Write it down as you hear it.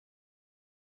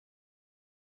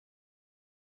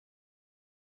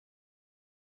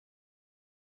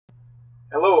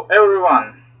Hello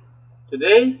everyone!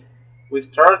 Today we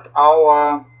start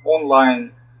our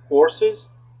online courses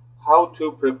how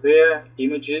to prepare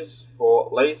images for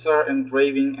laser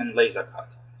engraving and laser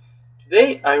cut.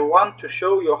 Today I want to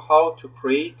show you how to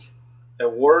create a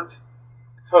word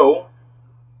home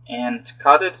and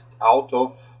cut it out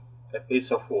of a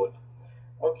piece of wood.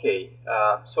 Okay,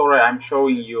 sorry I'm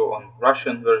showing you on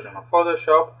Russian version of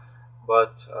Photoshop,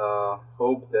 but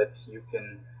hope that you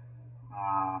can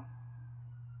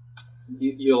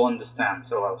you'll understand.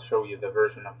 So I'll show you the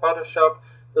version of Photoshop.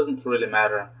 Doesn't really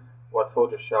matter what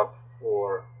Photoshop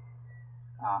or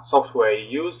software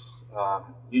you use.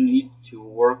 You need to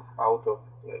work out of,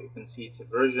 you can see it's a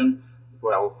version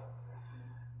 12.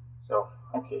 So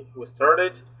okay, we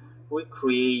started. We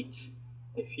create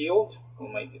a field.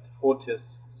 We'll make it 40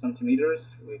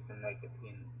 centimeters. We can make it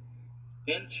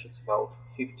in inch. It's about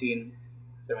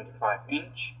 1575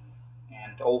 inch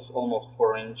and also almost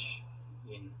 4 inch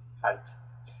in height.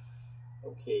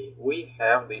 Okay, we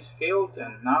have this field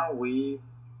and now we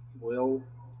will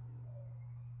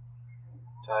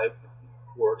type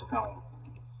word home.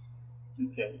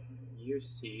 Okay, you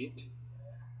see it.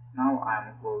 Now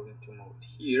I'm going to move it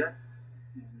here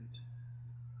and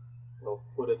we'll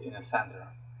put it in a center.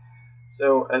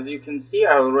 So as you can see,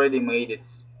 I already made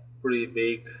its pretty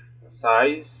big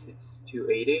size. It's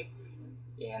 280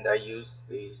 and I use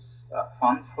this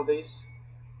font for this.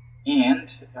 And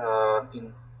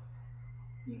in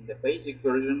the basic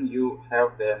version you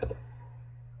have the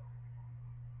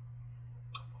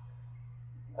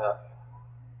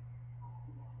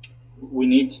we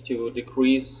need to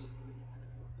decrease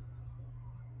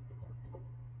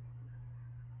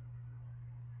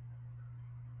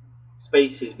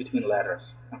spaces between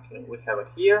letters. Okay, we have it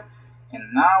here,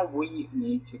 and now we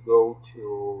need to go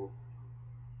to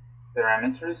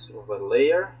parameters of a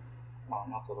layer. Well,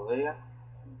 not of a layer,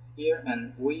 it's here,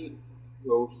 and we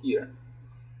go here.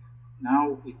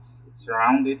 Now it's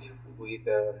surrounded with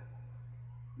a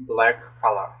black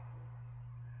color.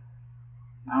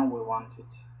 Now we want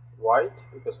it white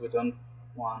because we don't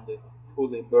want it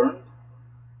fully burned.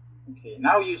 Okay,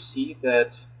 now you see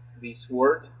that this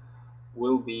word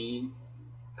will be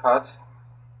cut,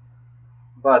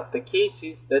 but the case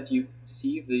is that you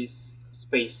see these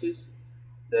spaces,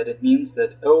 that it means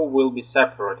that O will be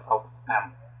separate out of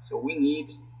M. So we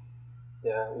need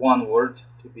the one word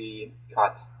to be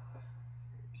cut.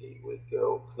 Okay, we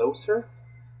go closer,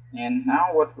 and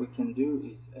now what we can do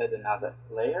is add another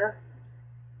layer,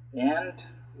 and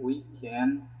we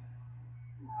can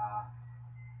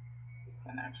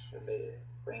actually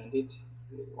paint it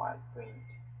with white paint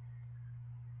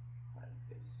like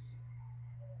this.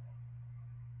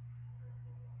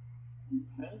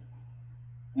 Okay,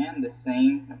 and the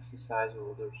same exercise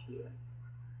we'll do here.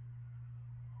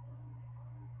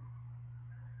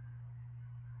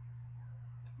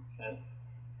 Okay,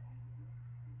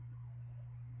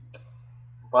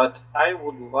 but I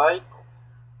would like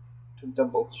to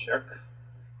double check.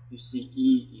 You see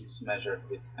E is measured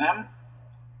with M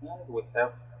and we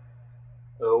have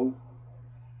O,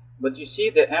 but you see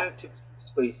the empty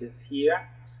spaces here,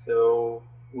 so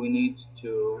we need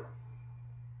to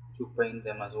paint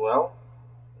them as well.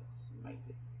 Let's make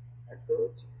it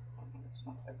accurate. Oh, no, it's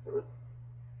not accurate.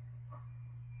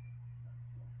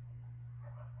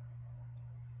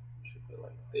 It should be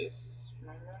like this,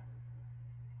 maybe.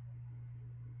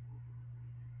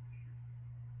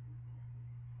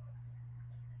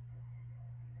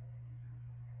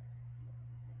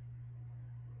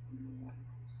 Like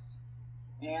this.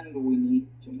 And we need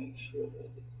to make sure that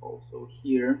it's also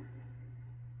here.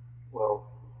 Well,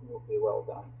 it will be well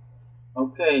done.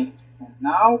 Okay, and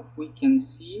now we can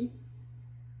see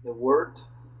the word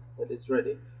that is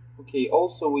ready. Okay,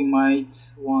 also we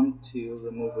might want to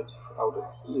remove it out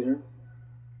of here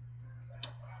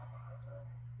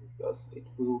because it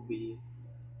will be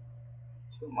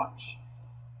too much.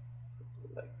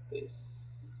 Like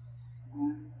this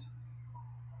and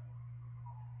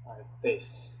like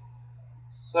this.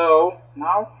 So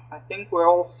now I think we're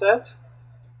all set.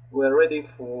 We're ready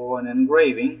for an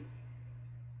engraving.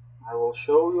 I will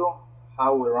show you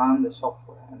how we run the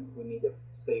software, and we need to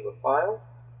save a file.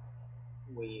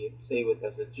 We save it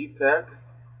as a JPEG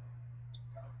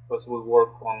because we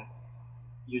work on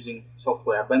using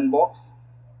software Bandbox,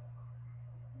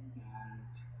 and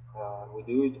we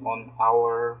do it on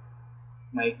our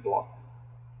Makeblock.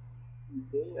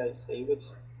 Okay, I save it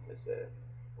as a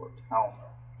word home.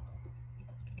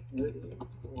 Ready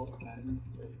for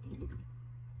engraving.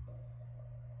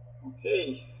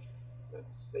 Okay,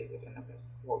 let's save it in the best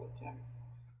quality.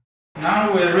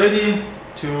 Now we're ready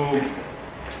to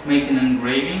make an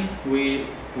engraving. We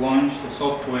launch the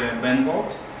software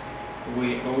bandbox,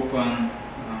 we open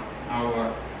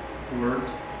our Word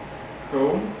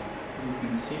Home, you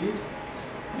can see it,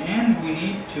 and we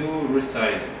need to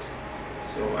resize it.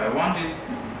 So I want it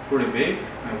pretty big.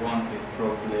 I want it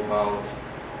probably about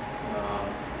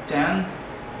 10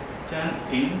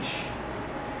 inch.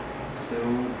 So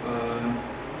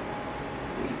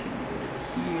we can put it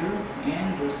here and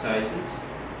resize it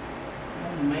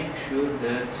and make sure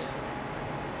that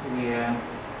we are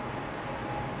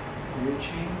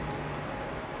reaching.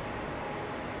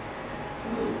 So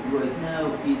right now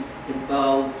it's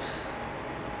about,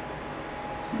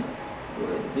 it's not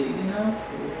quite big enough.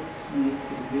 Let's make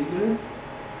it bigger.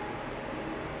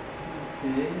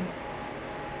 Okay.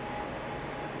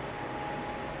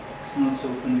 It's not so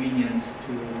convenient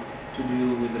to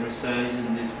deal with the resize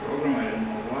in this program. I don't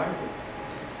know why,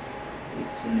 but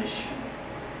it's an issue.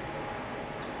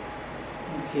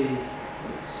 Okay,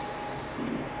 let's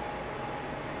see.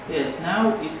 Yes,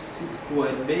 now it's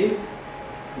quite big.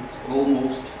 It's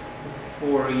almost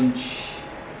 4 inch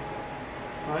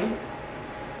high.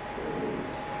 So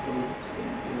it's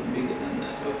even bigger than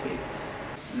that. Okay.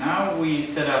 Now we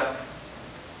set up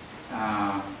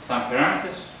some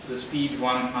parameters. The speed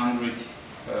 1500,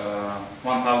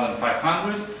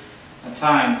 a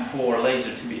time for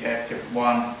laser to be active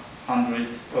 100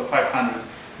 or 500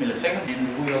 milliseconds,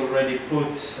 and we already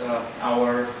put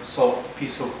our soft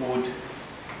piece of wood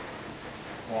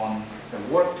on the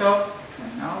worktop,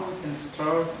 and now we can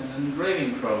start an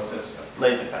engraving process, a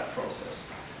laser cut process.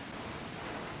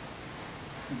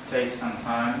 It takes some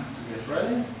time to get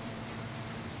ready.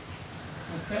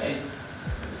 Okay,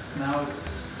 now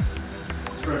it's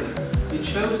ready. It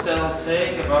shows that it'll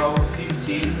take about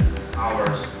 15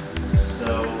 hours,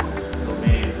 so it'll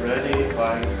be ready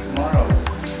by tomorrow.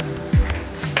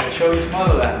 I'll show you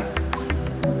tomorrow then.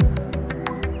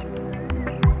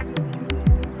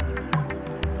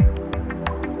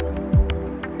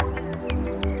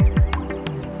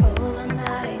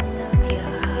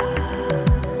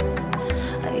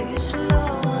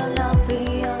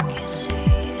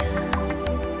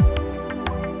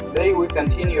 Today we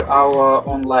continue our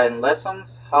online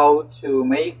lessons how to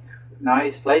make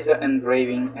nice laser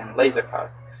engraving and laser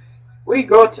cut. We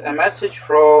got a message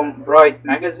from Bright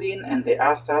magazine and they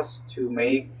asked us to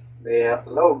make their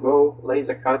logo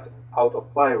laser cut out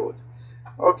of plywood.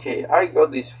 Okay, I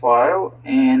got this file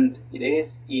and it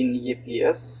is in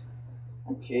EPS.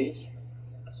 Okay,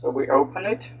 so we open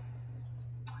it.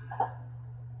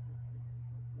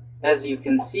 As you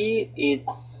can see,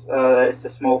 it's a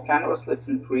small canvas. Let's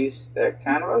increase the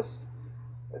canvas.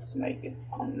 Let's make it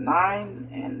 9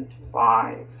 and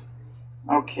 5.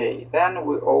 Okay, then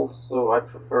I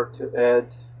prefer to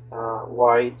add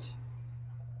white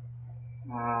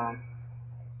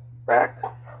back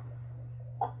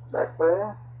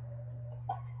layer,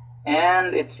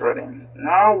 and it's ready.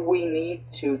 Now we need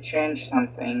to change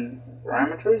something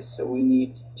parameters, so we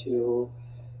need to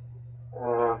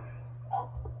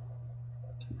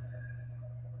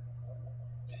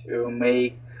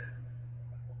make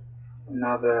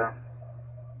another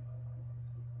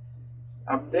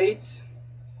update.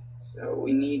 So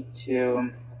we need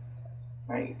to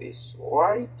make this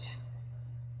white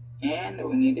and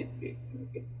we need it big,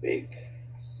 make it big.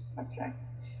 Okay,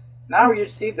 now you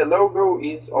see the logo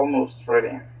is almost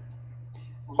ready,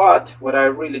 but what I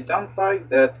really don't like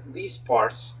that these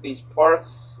parts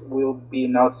will be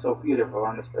not so beautiful,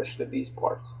 and especially these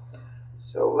parts.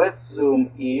 So let's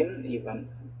zoom in even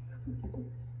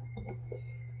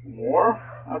more.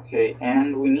 Okay,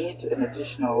 and we need an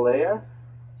additional layer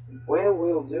where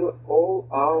we'll do all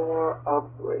our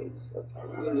upgrades. Okay,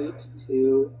 we need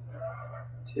to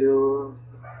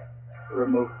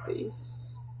remove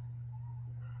this.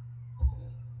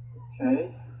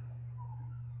 Okay,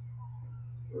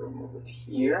 remove it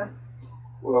here.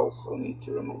 We also need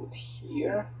to remove it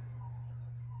here,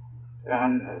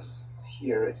 and as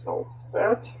here is all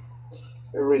set.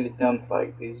 I really don't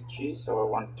like this G, so I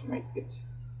want to make it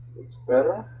look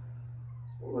better.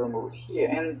 So we'll remove it here,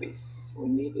 and this we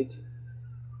need it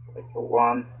like a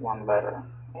one letter,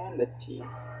 and a T,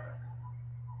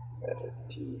 letter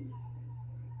T.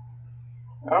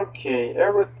 Okay,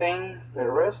 everything, the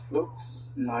rest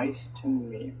looks nice to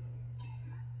me.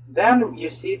 Then you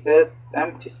see that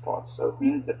empty spot, so it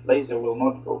means that laser will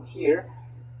not go here,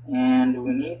 and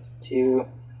we need to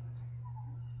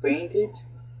paint it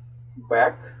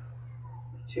back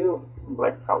to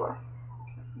black color.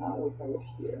 Now we have it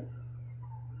here.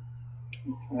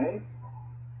 Okay,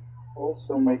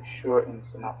 also make sure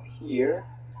it's enough here,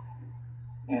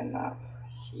 enough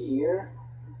here,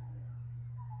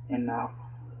 enough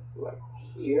like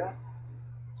here,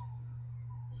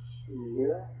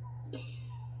 here,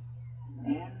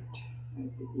 and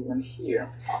maybe even here.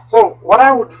 So what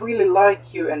I would really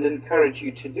like you and encourage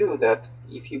you to do, that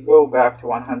if you go back to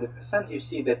 100%, you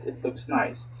see that it looks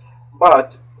nice,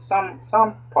 but some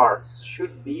parts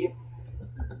should be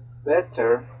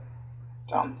better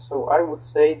done. So I would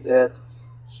say that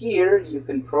here you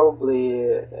can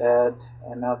probably add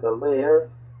another layer.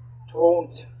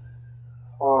 Don't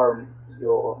harm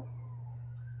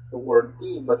the word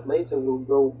B, but laser will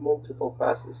go multiple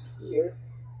passes here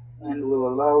and will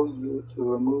allow you to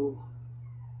remove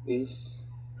this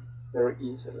very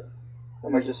easily.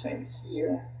 Let me just say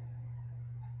here,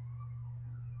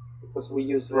 because we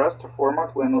use raster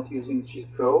format, we're not using G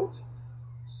code,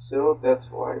 so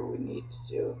that's why we need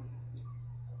to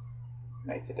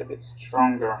make it a bit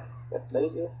stronger. That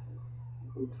laser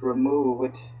would remove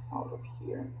it out of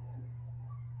here.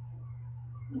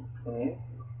 Okay.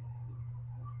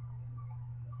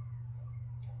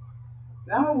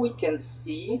 Now we can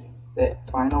see the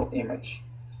final image.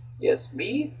 Yes,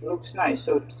 B looks nice,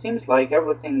 so it seems like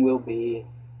everything will be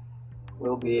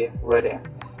ready.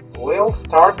 We'll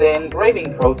start the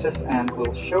engraving process and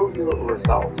we'll show you a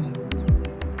result.